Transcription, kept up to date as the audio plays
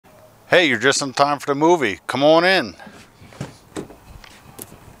Hey, you're just in time for the movie. Come on in.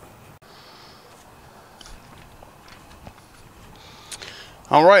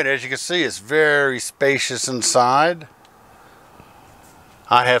 Alright, as you can see, it's very spacious inside.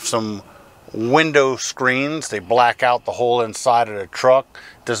 I have some window screens. They black out the whole inside of the truck.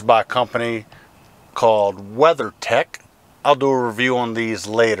 This is by a company called WeatherTech. I'll do a review on these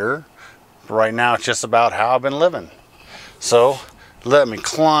later. But right now it's just about how I've been living. So let me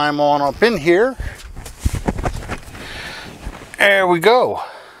climb on up in here. There we go.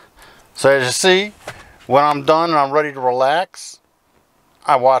 So as you see, when I'm done and I'm ready to relax,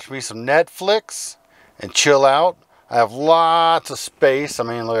 I watch me some Netflix and chill out. I have lots of space. I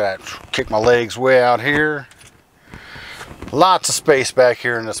mean, look at that. Kick my legs way out here. Lots of space back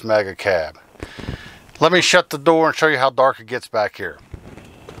here in this mega cab. Let me shut the door and show you how dark it gets back here.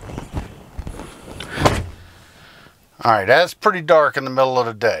 Alright, that's pretty dark in the middle of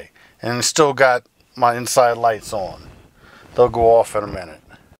the day. And it's still got my inside lights on. They'll go off in a minute.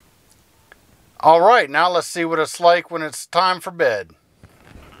 Alright, now let's see what it's like when it's time for bed.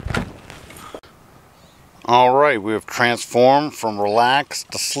 Alright, we have transformed from relax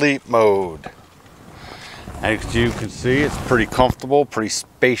to sleep mode. As you can see, it's pretty comfortable, pretty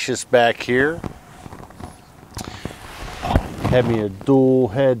spacious back here. Have me a dual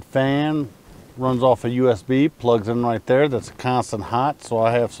head fan. Runs off a USB, plugs in right there. That's a constant hot, so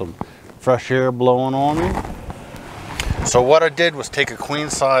I have some fresh air blowing on me. So what I did was take a queen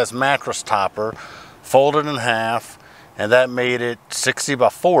size mattress topper, fold it in half, and that made it 60 by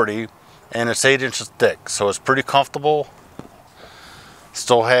 40, and it's 8 inches thick, so it's pretty comfortable.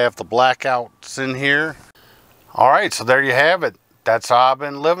 Still have the blackouts in here. Alright, so there you have it. That's how I've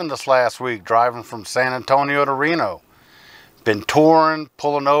been living this last week, driving from San Antonio to Reno. Been touring,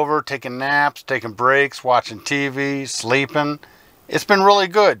 pulling over, taking naps, taking breaks, watching TV, sleeping. It's been really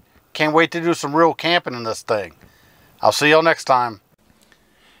good. Can't wait to do some real camping in this thing. I'll see y'all next time.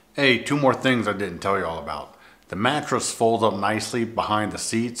 Hey, two more things I didn't tell you all about. The mattress folds up nicely behind the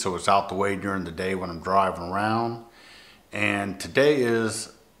seat so it's out the way during the day when I'm driving around. And today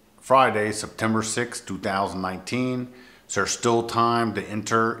is Friday, September 6, 2019. So there's still time to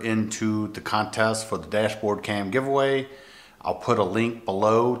enter into the contest for the dashboard cam giveaway. I'll put a link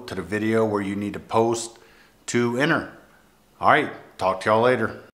below to the video where you need to post to enter. All right, talk to y'all later.